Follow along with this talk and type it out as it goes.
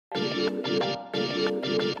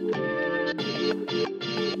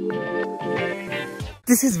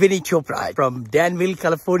This is Vinney Chopra from Danville,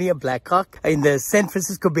 California, Blackhawk in the San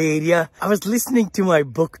Francisco Bay Area. I was listening to my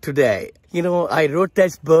book today. You know, I wrote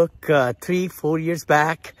this book 3-4 years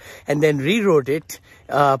back and then rewrote it.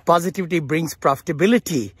 Positivity Brings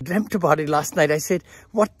Profitability. I dreamt about it last night. I said,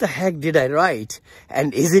 what the heck did I write?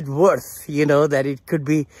 And is it worth, that it could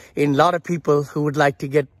be in a lot of people who would like to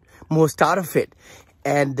get most out of it?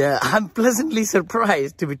 And I'm pleasantly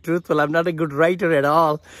surprised, to be truthful. I'm not a good writer at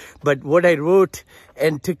all, but what I wrote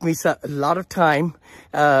and took me a lot of time,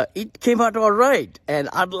 it came out all right. And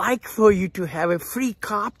I'd like for you to have a free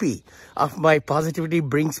copy of my Positivity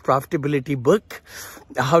Brings Profitability book,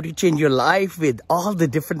 how to change your life with all the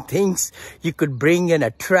different things you could bring and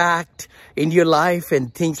attract in your life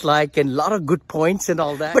and things like, and a lot of good points and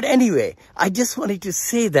all that. But anyway, I just wanted to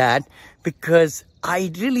say that because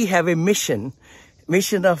I really have a mission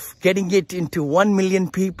of getting it into 1 million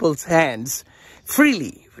people's hands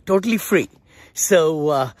freely, totally free.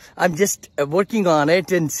 So I'm just working on it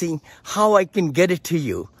and seeing how I can get it to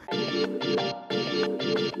you.